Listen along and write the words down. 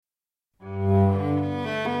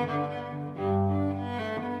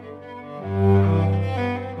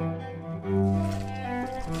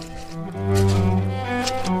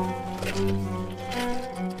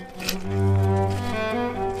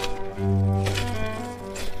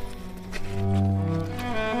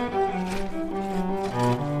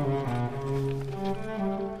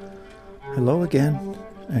Hello again,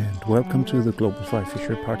 and welcome to the Global Fly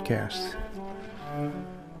Fisher podcast.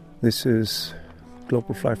 This is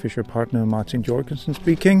Global Fly Fisher partner Martin Jorgensen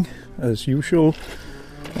speaking, as usual,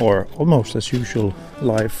 or almost as usual,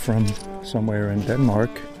 live from somewhere in Denmark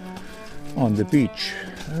on the beach.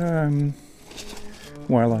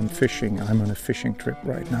 While I'm fishing, I'm on a fishing trip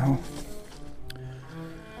right now.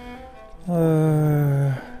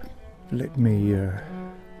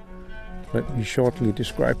 Let me shortly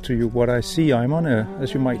describe to you what I see. I'm on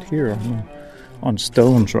as you might hear, I'm on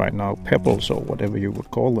stones right now, pebbles or whatever you would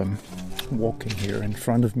call them. Walking here. In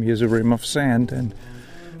front of me is a rim of sand, and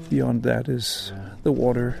beyond that is the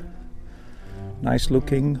water. Nice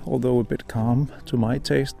looking, although a bit calm to my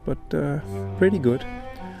taste, but pretty good.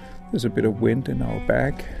 There's a bit of wind in our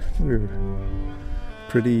back. We're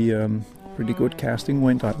pretty good casting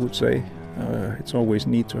wind, I would say. It's always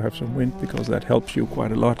neat to have some wind because that helps you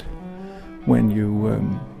quite a lot when you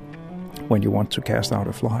want to cast out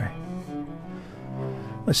a fly.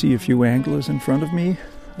 I see a few anglers in front of me,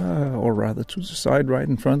 or rather to the side right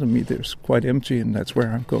in front of me. There's quite empty, and that's where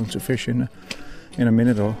I'm going to fish in a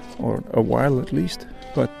minute or a while at least.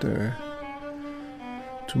 But to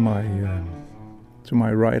my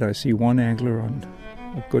right I see one angler on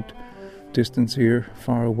a good distance here,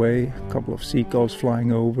 far away. A couple of seagulls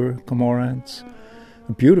flying over, cormorants.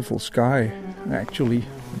 A beautiful sky, actually.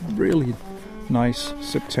 Really nice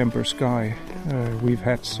September sky. We've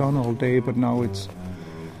had sun all day, but now it's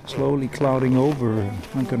slowly clouding over.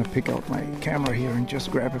 I'm going to pick out my camera here and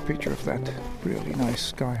just grab a picture of that really nice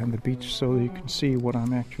sky on the beach so that you can see what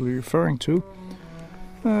I'm actually referring to.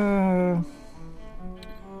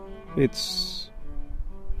 It's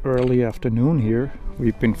early afternoon here.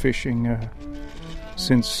 We've been fishing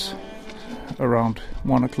since around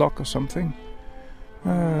 1 o'clock or something.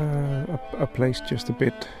 A place just a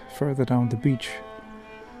bit further down the beach.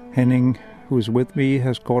 Henning, who is with me,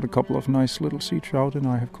 has caught a couple of nice little sea trout, and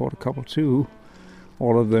I have caught a couple too.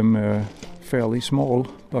 All of them fairly small,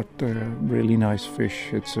 but really nice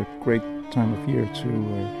fish. It's a great time of year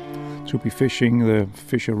to be fishing. The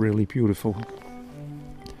fish are really beautiful.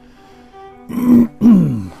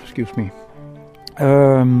 Excuse me.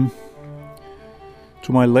 To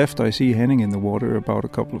my left I see Henning in the water about a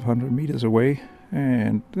couple of 100 meters away,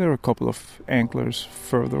 and there are a couple of anglers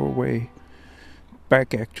further away,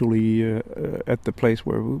 back actually at the place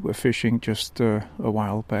where we were fishing just a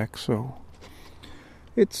while back. So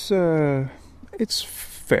it's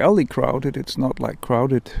fairly crowded. It's not like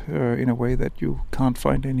crowded in a way that you can't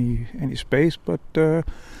find any space, but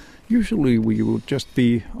usually we will just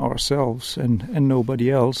be ourselves and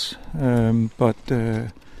nobody else. But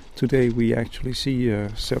today we actually see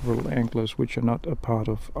several anglers which are not a part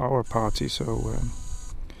of our party. So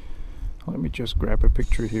let me just grab a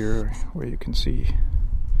picture here where you can see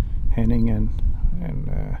Henning and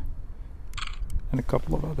a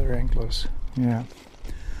couple of other anglers. Yeah.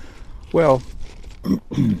 Well,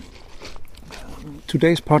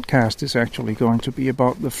 today's podcast is actually going to be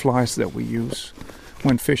about the flies that we use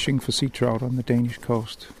when fishing for sea trout on the Danish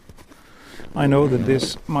coast. I know that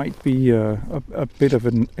this might be a bit of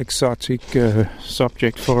an exotic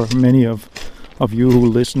subject for many of you who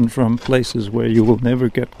listen from places where you will never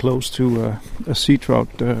get close to a sea trout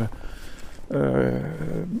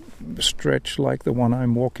stretch like the one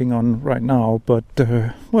I'm walking on right now. But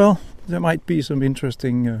well, there might be some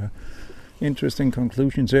interesting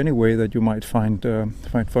conclusions anyway that you might find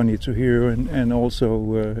funny to hear, and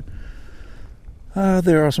also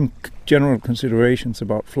there are some general considerations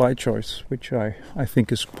about fly choice, which I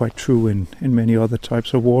think is quite true in many other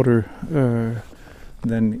types of water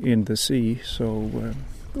than in the sea. So,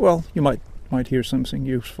 well, you might hear something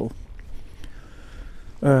useful.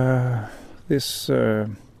 This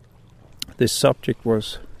subject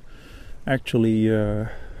was actually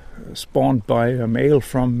spawned by a mail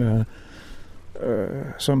from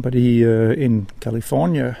somebody in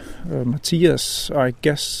California, Matthias. I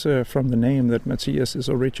guess from the name that Matthias is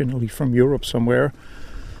originally from Europe somewhere,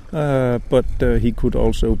 but he could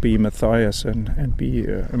also be Matthias and be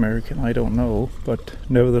American. I don't know, but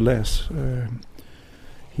nevertheless,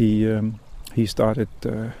 he started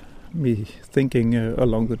me thinking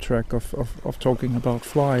along the track of talking about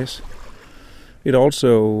flies. It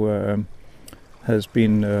also has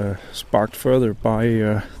been sparked further by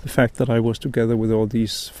the fact that I was together with all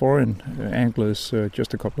these foreign anglers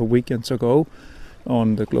just a couple of weekends ago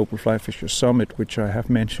on the Global Fly Fisher Summit, which I have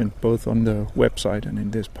mentioned both on the website and in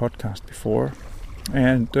this podcast before.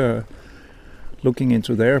 And looking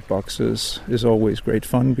into their boxes is always great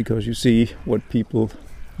fun, because you see what people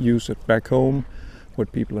use it back home,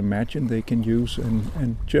 what people imagine they can use,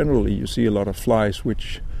 and generally you see a lot of flies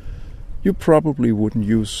which you probably wouldn't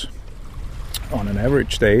use on an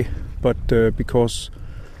average day, but because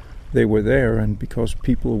they were there and because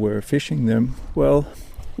people were fishing them, well,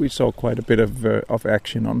 we saw quite a bit of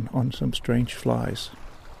action on some strange flies.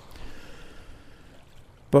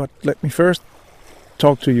 But let me first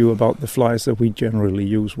talk to you about the flies that we generally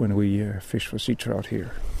use when we fish for sea trout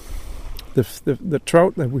here. The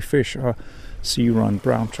trout that we fish are sea run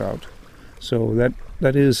brown trout. So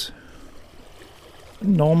that is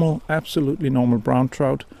normal, absolutely normal brown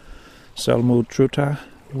trout, Salmo truta,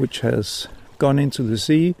 which has gone into the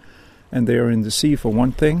sea, and they are in the sea for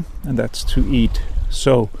one thing, and that's to eat.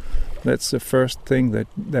 So that's the first thing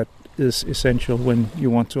that is essential when you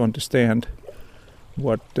want to understand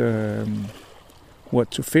what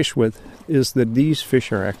to fish with, is that these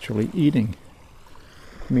fish are actually eating,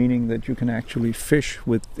 meaning that you can actually fish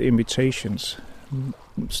with imitations,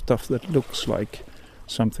 stuff that looks like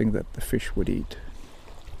something that the fish would eat.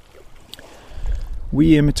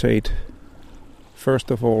 We imitate,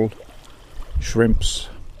 first of all, shrimps,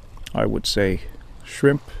 I would say.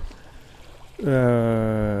 Shrimp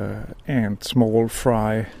and small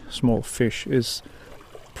fry, small fish is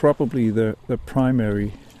probably the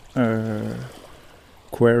primary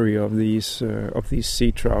quarry of these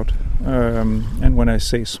sea trout. And when I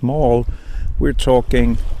say small, we're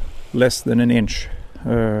talking less than an inch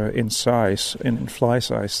in size, and in fly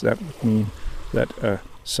size. That would mean that a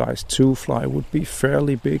size 2 fly would be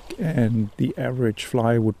fairly big, and the average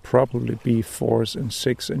fly would probably be 4s and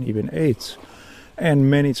 6s and even 8s. And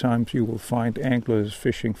many times you will find anglers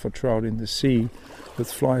fishing for trout in the sea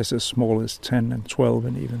with flies as small as 10 and 12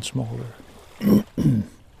 and even smaller.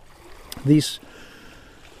 These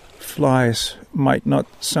flies might not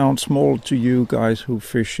sound small to you guys who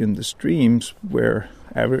fish in the streams, where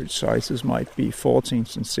average sizes might be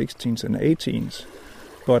 14s and 16s and 18s.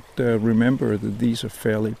 But remember that these are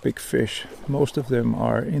fairly big fish. Most of them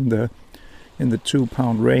are in the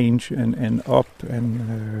 2-pound range and up,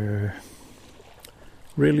 and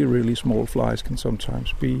really, really small flies can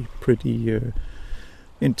sometimes be pretty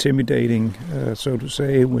intimidating, so to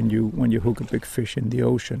say, when you hook a big fish in the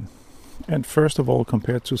ocean. And first of all,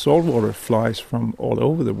 compared to saltwater flies from all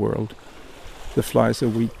over the world, the flies that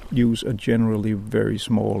we use are generally very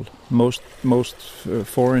small. Most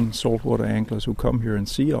foreign saltwater anglers who come here and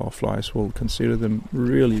see our flies will consider them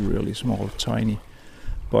really, really small, tiny.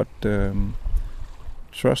 But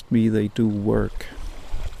trust me, they do work.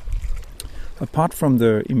 Apart from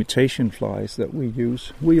the imitation flies that we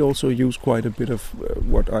use, we also use quite a bit of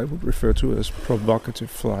what I would refer to as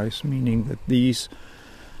provocative flies, meaning that this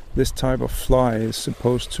type of fly is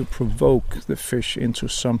supposed to provoke the fish into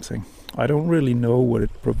something. I don't really know what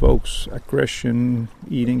it provokes, aggression,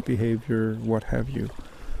 eating behavior, what have you.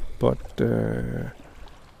 But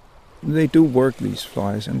they do work, these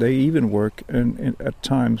flies, and they even work at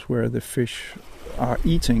times where the fish are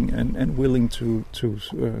eating and willing to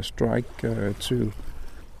strike to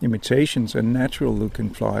imitations and natural-looking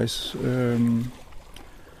flies.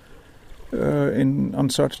 On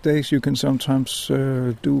such days you can sometimes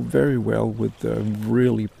do very well with a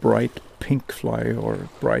really bright pink fly or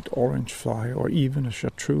bright orange fly, or even a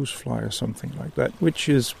chartreuse fly or something like that, which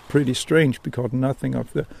is pretty strange because nothing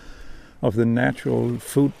of the natural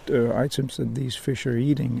food items that these fish are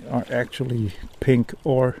eating are actually pink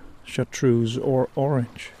or chartreuse or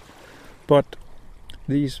orange. But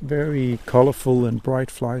these very colorful and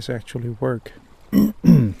bright flies actually work.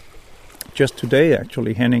 Just today,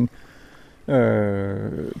 actually, Henning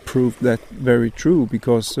proved that very true,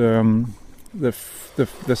 because the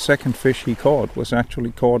second fish he caught was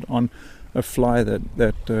actually caught on a fly that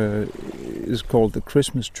is called the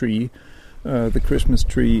Christmas tree. The Christmas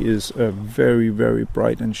tree is a very, very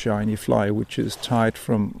bright and shiny fly, which is tied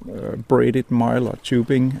from braided mylar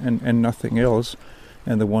tubing and nothing else.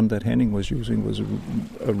 And the one that Henning was using was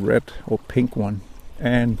a red or pink one.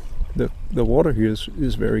 And the water here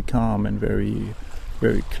is very calm and very,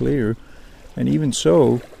 very clear. And even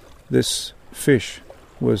so, this fish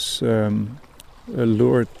was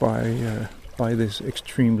lured by this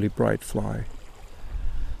extremely bright fly.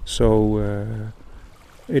 So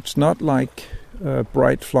it's not like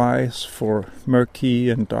bright flies for murky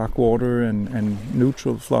and dark water and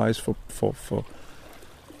neutral flies for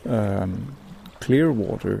clear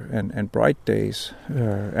water and bright days.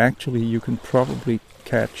 Actually, you can probably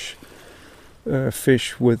catch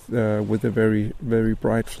fish with a very, very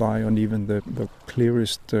bright fly on even the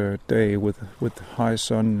clearest day with high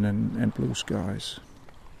sun and blue skies.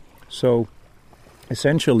 So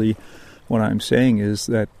essentially what I'm saying is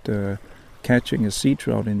that catching a sea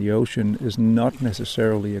trout in the ocean is not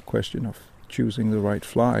necessarily a question of choosing the right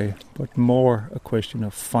fly, but more a question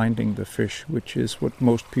of finding the fish, which is what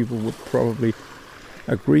most people would probably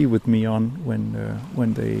agree with me on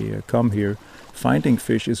when they come here. Finding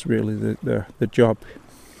fish is really the job.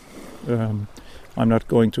 I'm not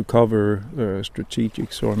going to cover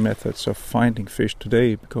strategics or methods of finding fish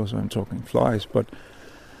today because I'm talking flies, but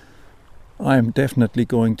I'm definitely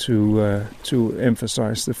going to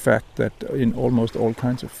emphasize the fact that in almost all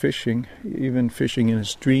kinds of fishing, even fishing in a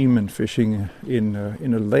stream and fishing in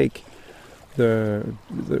a lake, the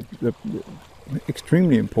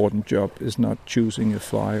extremely important job is not choosing a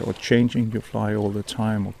fly or changing your fly all the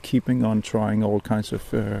time or keeping on trying all kinds of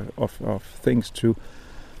things to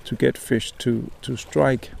get fish to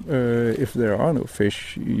strike. If there are no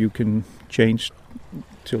fish, you can change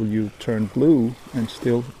till you turn blue and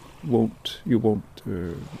still you won't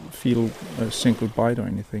feel a single bite or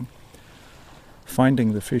anything.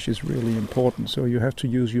 Finding the fish is really important, so you have to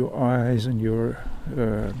use your eyes and your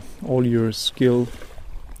all your skill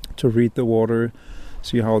to read the water,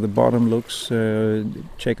 see how the bottom looks,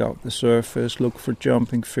 check out the surface, look for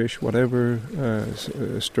jumping fish, whatever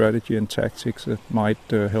strategy and tactics that might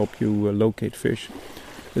help you locate fish.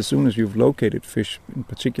 As soon as you've located fish, in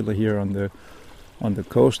particular here on the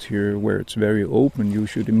coast here, where it's very open, you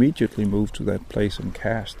should immediately move to that place and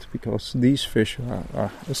cast, because these fish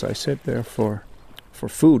are, as I said, there for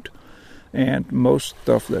food. And most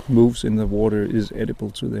stuff that moves in the water is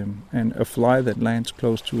edible to them. And a fly that lands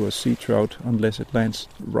close to a sea trout, unless it lands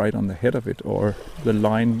right on the head of it or the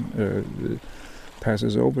line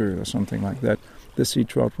passes over or something like that, the sea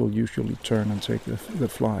trout will usually turn and take the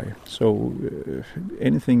fly. So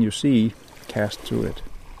anything you see, cast to it.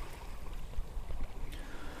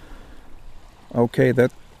 Okay,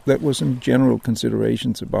 that was some general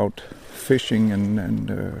considerations about fishing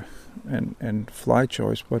and fly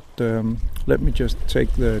choice, but let me just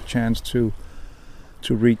take the chance to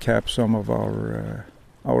recap some of our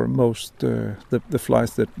most the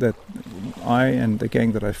flies that I and the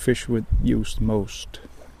gang that I fish with used most.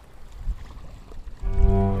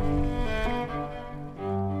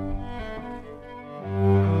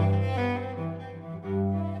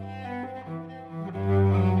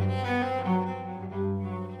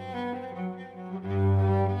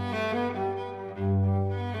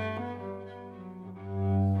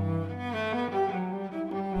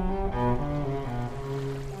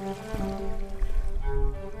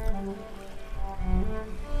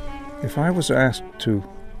 If I was asked to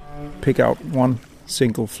pick out one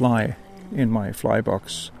single fly in my fly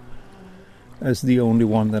box as the only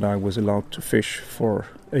one that I was allowed to fish for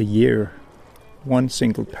a year, one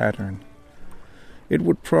single pattern, it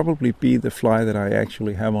would probably be the fly that I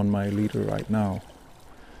actually have on my leader right now,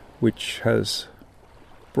 which has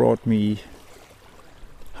brought me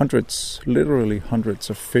literally hundreds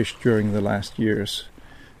of fish during the last years,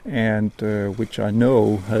 and which I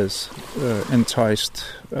know has enticed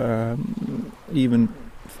even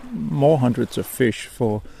more hundreds of fish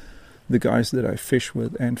for the guys that I fish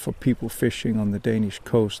with and for people fishing on the Danish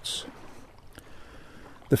coasts.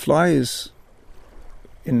 The fly is,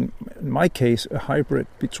 in my case, a hybrid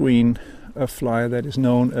between a fly that is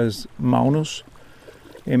known as Magnus,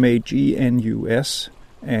 Magnus,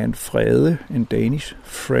 and Frede in Danish.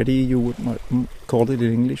 Freddy, you would call it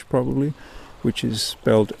in English probably, which is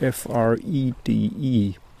spelled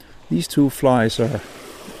Frede. These two flies are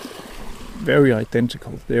very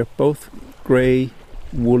identical. They're both grey,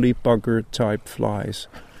 woolly bugger type flies.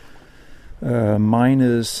 Mine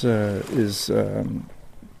is a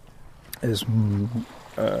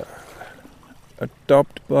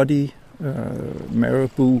dubbed body,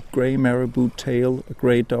 grey marabou tail, a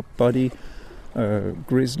grey dubbed body,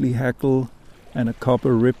 grizzly hackle, and a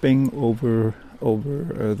copper ripping over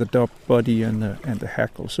the dubbed body and the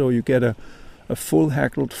hackle. So you get a full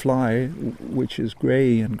hackled fly, which is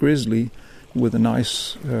grey and grizzly, with a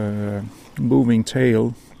nice moving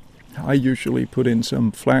tail. I usually put in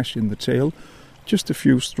some flash in the tail, just a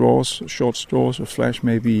few straws, short straws of flash,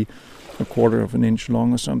 maybe a quarter of an inch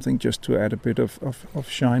long or something, just to add a bit of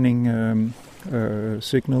shining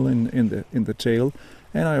signal in the tail.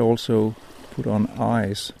 And I also put on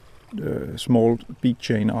eyes, small bead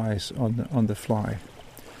chain eyes on the fly.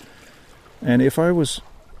 And if I was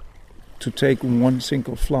to take one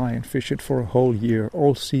single fly and fish it for a whole year,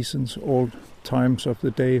 all seasons, all times of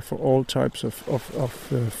the day, for all types of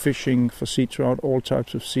fishing for sea trout, all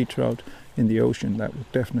types of sea trout in the ocean, that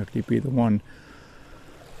would definitely be the one.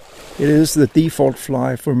 It is the default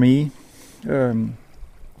fly for me.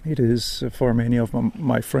 It is for many of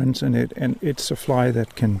my friends, and it's a fly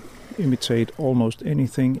that can imitate almost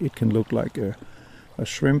anything. It can look like a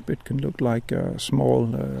shrimp. It can look like a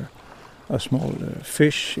small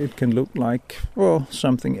fish. It can look like, well,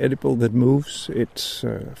 something edible that moves. It's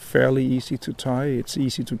fairly easy to tie. It's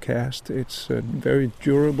easy to cast. It's very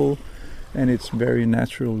durable, and it's very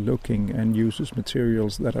natural looking and uses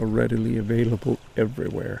materials that are readily available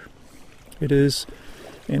everywhere. It is,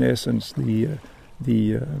 in essence, the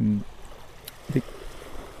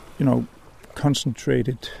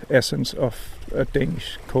concentrated essence of a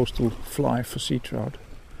Danish coastal fly for sea trout.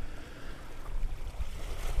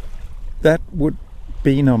 That would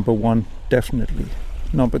be number one, definitely.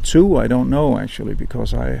 Number two, I don't know actually,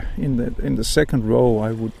 because in the second row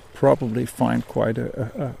I would probably find quite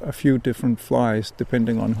a few different flies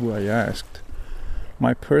depending on who I asked.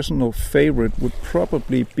 My personal favorite would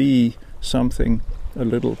probably be something a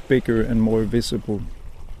little bigger and more visible.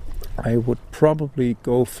 I would probably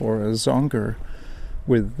go for a zonger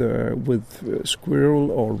with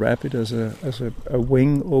squirrel or rabbit as a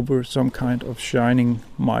wing over some kind of shining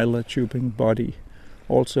mylar tubing body,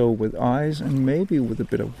 also with eyes and maybe with a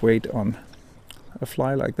bit of weight on. A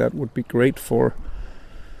fly like that would be great for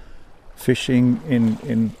fishing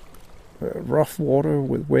in rough water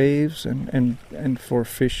with waves and for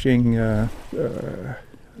fishing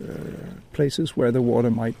places where the water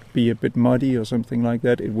might be a bit muddy or something like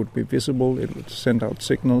that. It would be visible. It would send out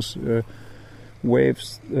signals,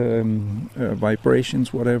 waves,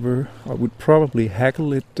 vibrations, whatever. I would probably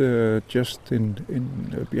hackle it just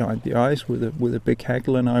in behind the eyes with a big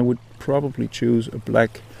hackle, and I would probably choose a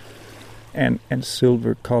black and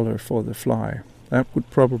silver color for the fly. That would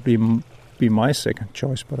probably be my second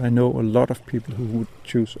choice, but I know a lot of people who would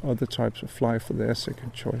choose other types of fly for their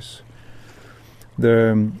second choice.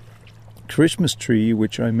 The Christmas tree,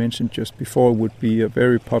 which I mentioned just before, would be a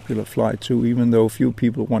very popular fly too, even though few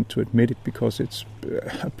people want to admit it, because it's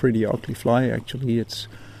a pretty ugly fly actually.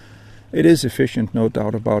 It is efficient, no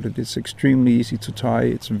doubt about it. It's extremely easy to tie.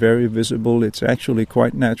 It's very visible. It's actually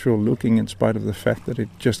quite natural looking, in spite of the fact that it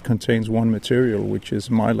just contains one material, which is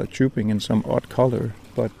mylar tubing in some odd color,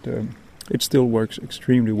 but it still works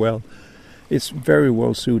extremely well. It's very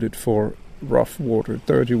well suited for rough water,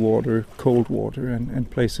 dirty water, cold water, and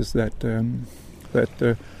places that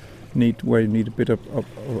where you need a bit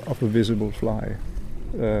of a visible fly.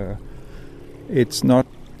 It's not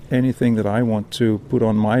anything that I want to put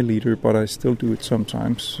on my leader, but I still do it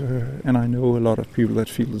sometimes, and I know a lot of people that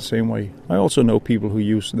feel the same way. I also know people who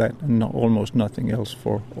use that and almost nothing else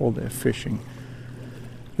for all their fishing.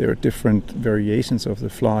 There are different variations of the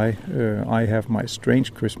fly. I have my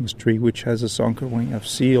strange Christmas tree, which has a sunken wing of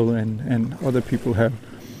seal, and other people have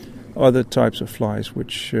other types of flies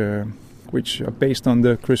which are based on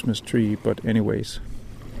the Christmas tree. But anyways,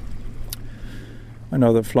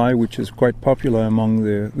 another fly which is quite popular among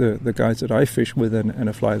the guys that I fish with, and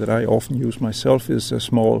a fly that I often use myself, is a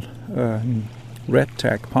small red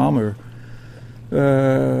tag palmer.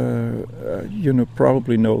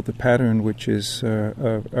 Probably know the pattern, which is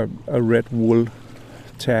a red wool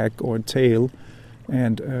tag or tail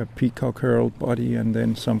and a peacock herl body, and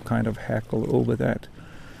then some kind of hackle over that.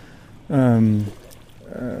 A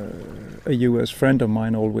US friend of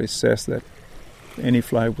mine always says that any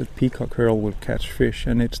fly with peacock herl will catch fish,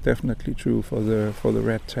 and it's definitely true for the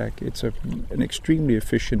red tag. It's an extremely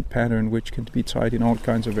efficient pattern which can be tied in all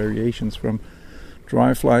kinds of variations, from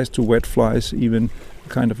dry flies to wet flies, even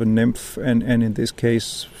kind of a nymph, and in this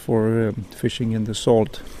case for fishing in the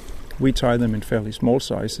salt. We tie them in fairly small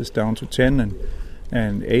sizes, down to 10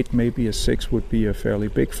 and 8, maybe a 6 would be a fairly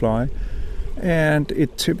big fly, and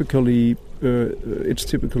it's typically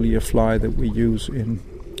a fly that we use in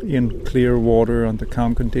clear water under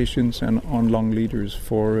calm conditions and on long leaders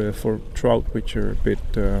for trout, which are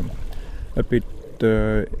a bit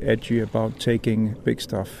edgy about taking big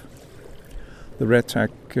stuff. The red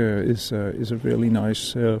tag is a really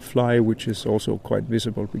nice fly, which is also quite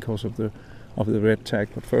visible because of the red tag.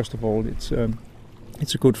 But first of all, it's a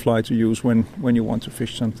good fly to use when you want to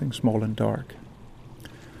fish something small and dark.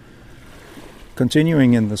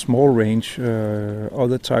 Continuing in the small range,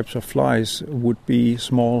 other types of flies would be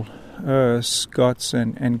small scots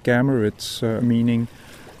and gammarets, meaning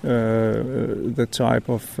the type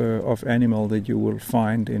of animal that you will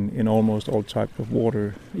find in almost all types of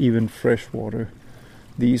water, even fresh water.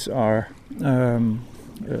 These are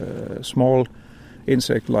small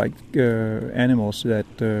insect-like animals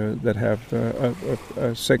that have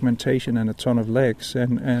a segmentation and a ton of legs,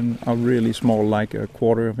 and are really small, like a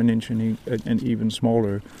quarter of an inch and even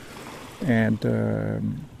smaller. And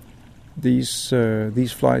these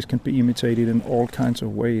flies can be imitated in all kinds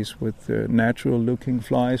of ways, with natural-looking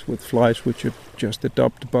flies, with flies which are just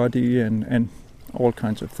adopt body, and all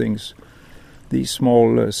kinds of things. These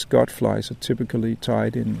small scot flies are typically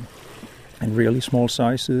tied in and really small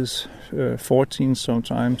sizes, 14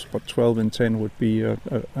 sometimes, but 12 and 10 would be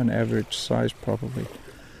an average size probably.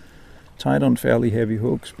 Tied on fairly heavy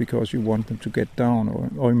hooks because you want them to get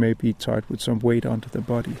down, or maybe tied with some weight onto the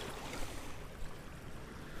body.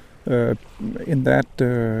 In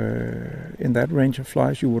that range of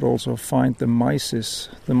flies, you would also find the mysis.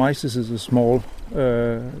 The mysis is a small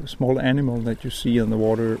animal that you see in the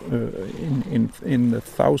water in the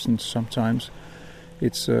thousands sometimes.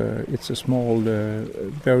 It's a small,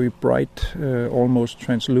 very bright, almost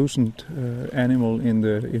translucent animal in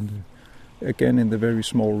the very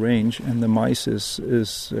small range, and the mysis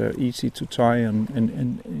is easy to tie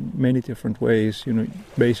in many different ways. You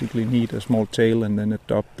basically need a small tail and then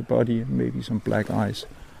adopt the body and maybe some black eyes,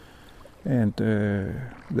 and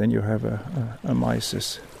then you have a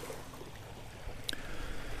mysis.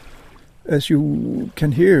 As you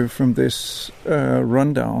can hear from this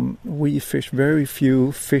rundown, we fish very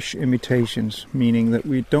few fish imitations, meaning that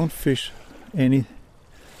we don't fish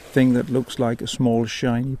anything that looks like a small,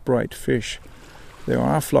 shiny, bright fish. There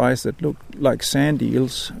are flies that look like sand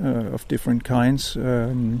eels of different kinds.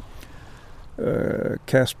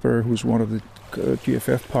 Casper, who's one of the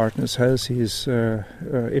GFF partners, has his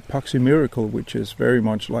epoxy miracle, which is very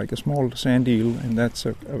much like a small sand eel, and that's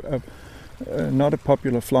not a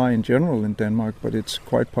popular fly in general in Denmark, but it's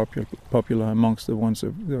quite popular amongst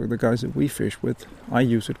the guys that we fish with. I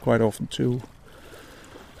use it quite often too.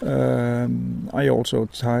 I also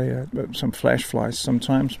tie some flash flies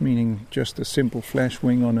sometimes, meaning just a simple flash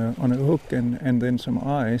wing on a hook and then some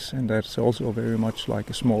eyes, and that's also very much like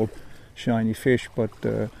a small shiny fish. But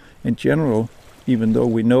in general, even though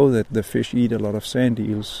we know that the fish eat a lot of sand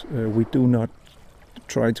eels, we do not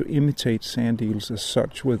try to imitate sand eels as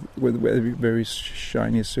such with very, very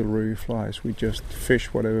shiny silvery flies. We just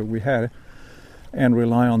fish whatever we had and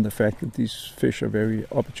rely on the fact that these fish are very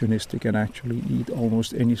opportunistic and actually eat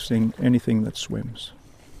almost anything that swims.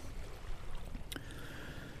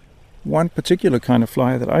 One particular kind of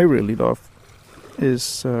fly that I really love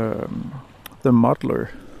is the muddler.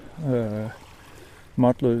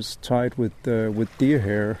 Muddlers tied with deer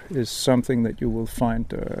hair is something that you will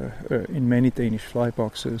find in many Danish fly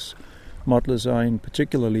boxes. Muddlers are in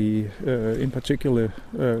particular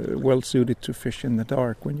well suited to fish in the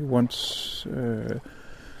dark when you want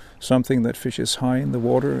something that fishes high in the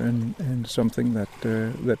water and something that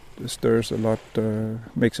stirs a lot,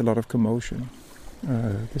 makes a lot of commotion.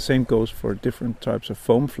 The same goes for different types of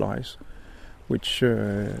foam flies, which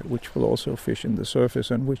will also fish in the surface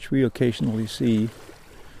and which we occasionally see.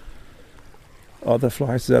 Other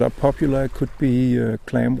flies that are popular could be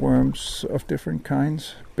clamworms of different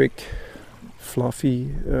kinds, big fluffy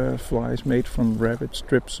flies made from rabbit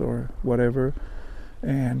strips or whatever,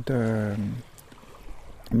 and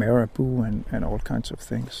marabou and all kinds of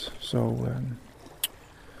things. So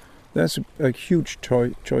there's a huge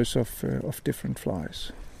choice of different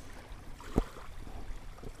flies.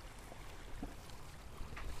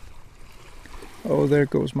 Oh, there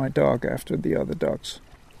goes my dog after the other dogs.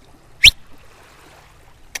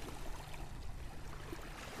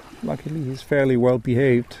 Luckily, he's fairly well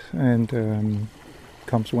behaved and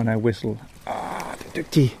comes when I whistle. Ah, du er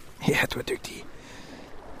dygtig. Ja, du er dygtig.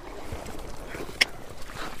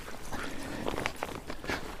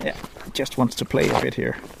 Yeah, he just wants to play a bit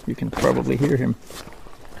here. You can probably hear him.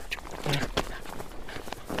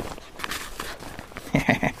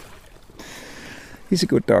 He's a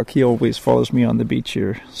good dog. He always follows me on the beach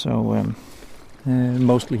here. So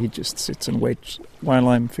mostly he just sits and waits while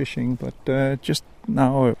I'm fishing. But just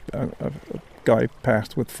now a guy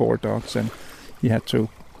passed with 4 dogs and he had to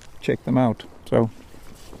check them out. So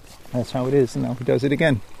that's how it is. And now he does it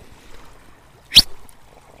again.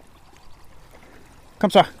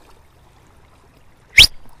 Come så.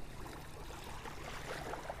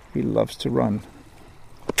 He loves to run.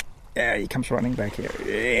 Yeah, he comes running back here.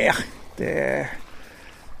 Yeah, there.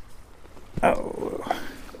 Oh,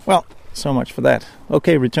 well, so much for that.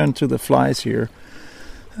 Okay, return to the flies here.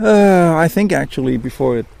 I think actually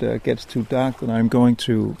before it gets too dark that I'm going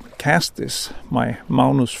to cast my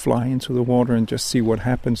Magnus fly into the water and just see what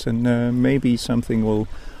happens, and maybe something will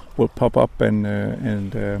pop up and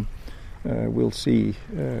we'll see.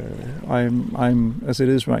 I'm as it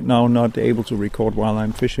is right now not able to record while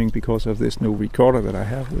I'm fishing because of this new recorder that I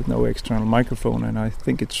have with no external microphone, and I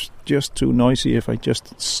think it's just too noisy if I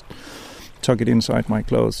just tuck it inside my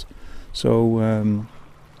clothes. So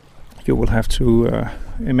you will have to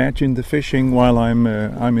imagine the fishing while I'm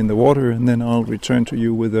in the water, and then I'll return to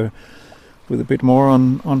you with a bit more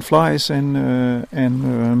on flies and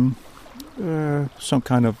some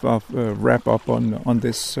kind of wrap up on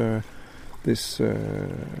this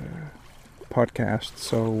podcast.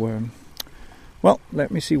 So, well,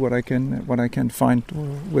 let me see what I can find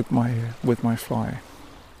with my fly.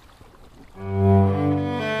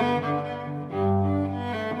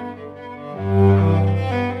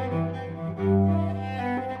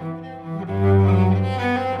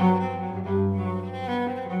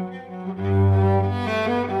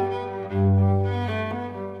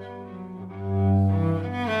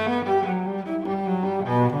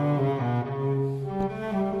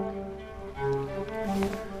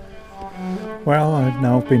 Well, I've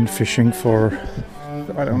now been fishing for,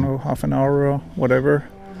 I don't know, half an hour or whatever,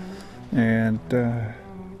 and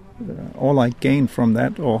all I gained from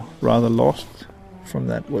that, or rather lost from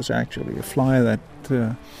that, was actually a fly that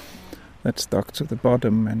stuck to the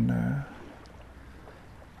bottom,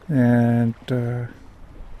 and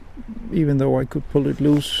even though I could pull it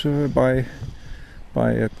loose with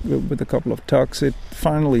a couple of tugs, it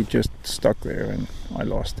finally just stuck there, and I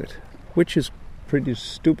lost it, which is pretty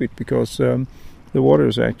stupid because the water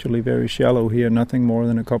is actually very shallow here, nothing more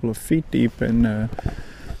than a couple of feet deep, and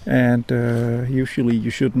usually you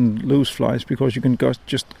shouldn't lose flies because you can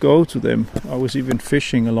just go to them. I was even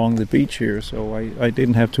fishing along the beach here, so I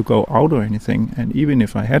didn't have to go out or anything, and even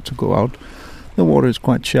if I had to go out, the water is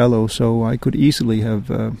quite shallow, so I could easily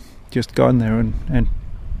have just gone there and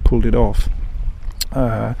pulled it off,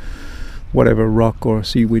 whatever rock or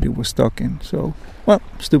seaweed it was stuck in. So, well,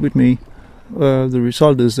 stupid me. The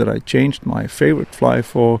result is that I changed my favorite fly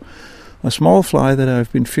for a small fly that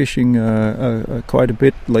I've been fishing quite a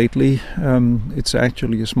bit lately. It's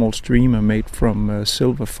actually a small streamer made from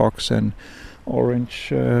silver fox and orange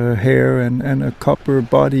hair and a copper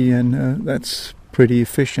body, and that's pretty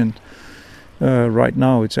efficient. Right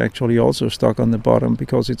now it's actually also stuck on the bottom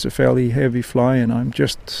because it's a fairly heavy fly, and I'm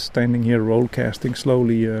just standing here roll casting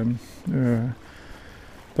slowly.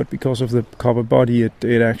 But because of the copper body,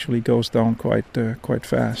 it actually goes down quite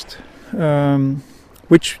fast.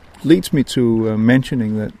 Which leads me to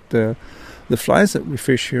mentioning that the flies that we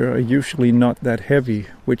fish here are usually not that heavy,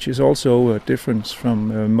 which is also a difference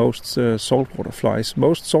from most saltwater flies.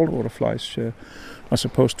 Most saltwater flies are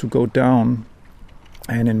supposed to go down,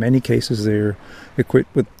 and in many cases they're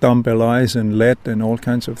equipped with dumbbell eyes and lead and all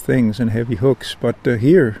kinds of things and heavy hooks. But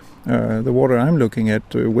here, the water I'm looking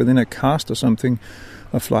at, within a cast or something,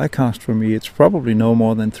 a fly cast for me, it's probably no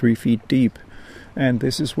more than 3 feet deep, and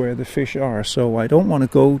this is where the fish are, so I don't want to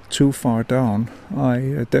go too far down.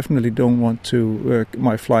 I definitely don't want to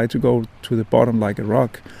my fly to go to the bottom like a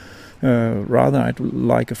rock. Rather, I'd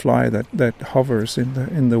like a fly that hovers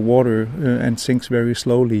in the water and sinks very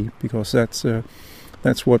slowly, because that's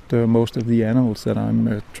what most of the animals that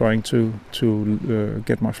I'm trying to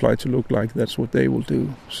get my fly to look like, that's what they will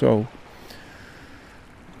do. So,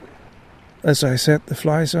 as I said, the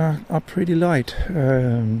flies are pretty light.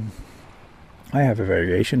 I have a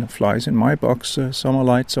variation of flies in my box. Some are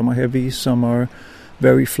light, some are heavy, some are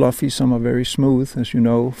very fluffy, some are very smooth. As you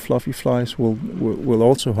know, fluffy flies will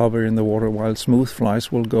also hover in the water, while smooth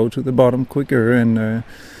flies will go to the bottom quicker, and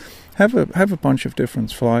have a bunch of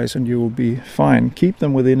different flies, and you will be fine. Keep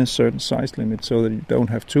them within a certain size limit so that you don't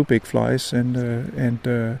have too big flies, and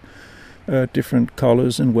different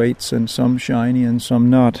colors and weights, and some shiny and some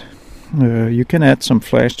not. You can add some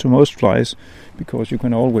flash to most flies, because you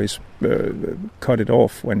can always cut it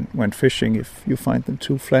off when fishing if you find them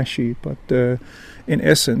too flashy. But in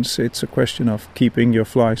essence, it's a question of keeping your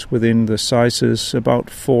flies within the sizes about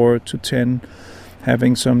 4 to 10,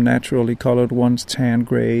 having some naturally colored ones, tan,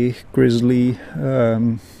 gray, grizzly,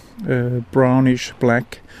 brownish,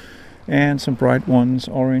 black, and some bright ones,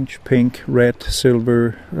 orange, pink, red,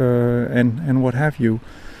 silver, and what have you.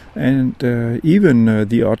 And even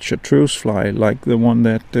the odd chartreuse fly, like the one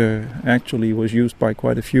that actually was used by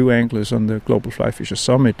quite a few anglers on the Global Fly Fisher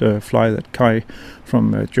Summit, a fly that Kai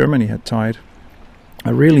from Germany had tied.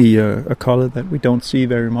 Really a color that we don't see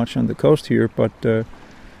very much on the coast here, but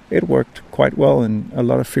it worked quite well, and a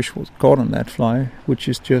lot of fish was caught on that fly, which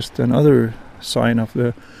is just another sign of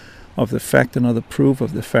the fact, another proof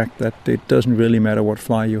of the fact that it doesn't really matter what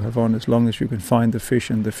fly you have on, as long as you can find the fish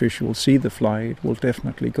and the fish will see the fly, it will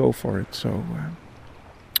definitely go for it. So,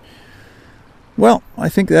 well, I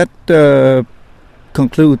think that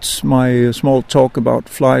concludes my small talk about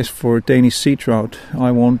flies for Danish sea trout.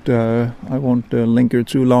 I won't linger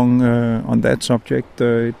too long on that subject.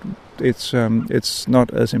 It's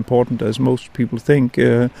not as important as most people think.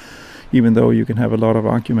 Even though you can have a lot of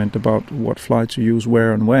argument about what fly to use,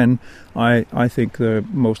 where and when, I think the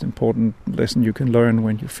most important lesson you can learn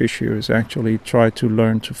when you fish here is actually try to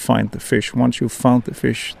learn to find the fish. Once you've found the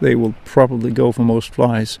fish, they will probably go for most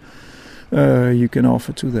flies you can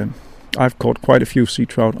offer to them. I've caught quite a few sea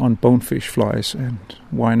trout on bonefish flies, and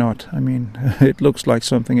why not? I mean, it looks like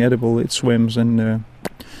something edible. It swims, and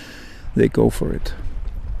they go for it.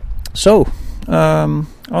 So,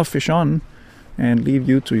 I'll fish on and leave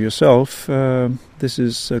you to yourself. This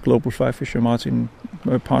is Global Fly Fisher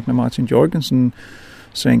partner Martin Jorgensen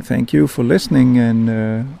saying thank you for listening,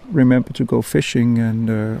 and remember to go fishing, and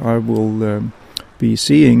I will be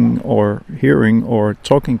seeing or hearing or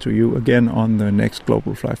talking to you again on the next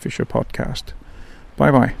Global Fly Fisher podcast.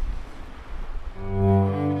 Bye bye.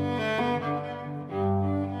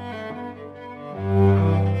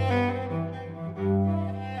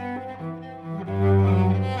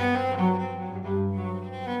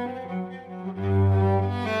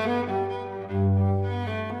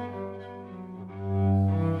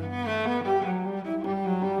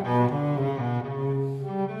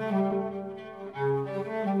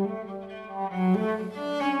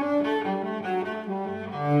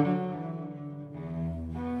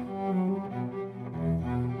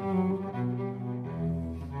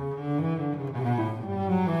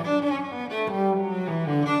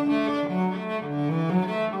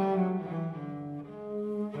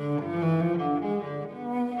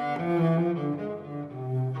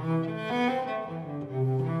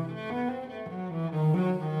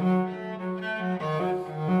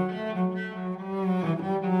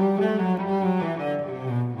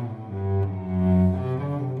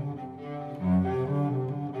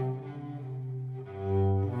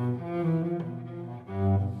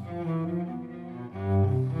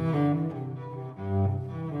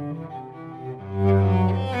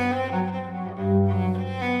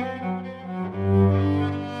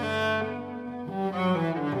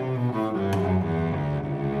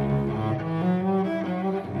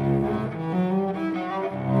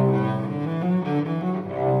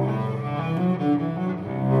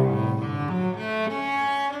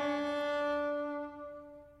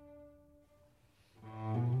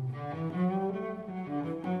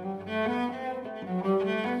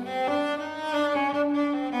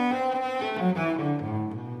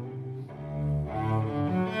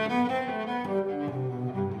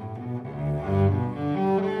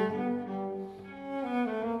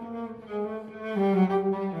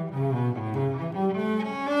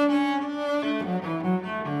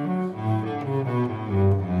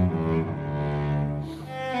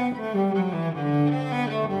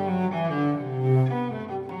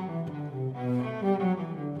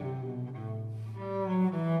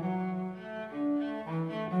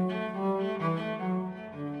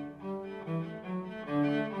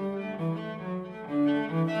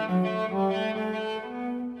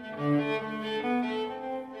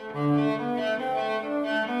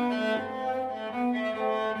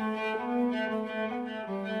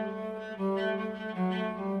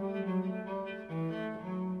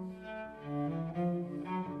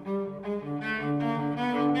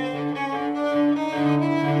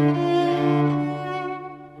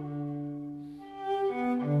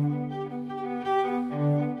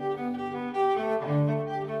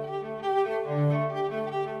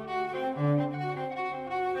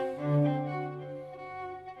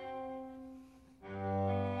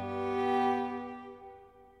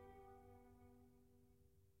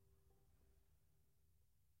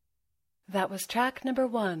 That was track number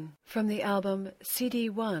 1 from the album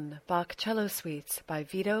CD1 Bach Cello Suites by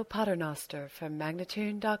Vito Paternoster from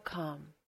Magnatune.com.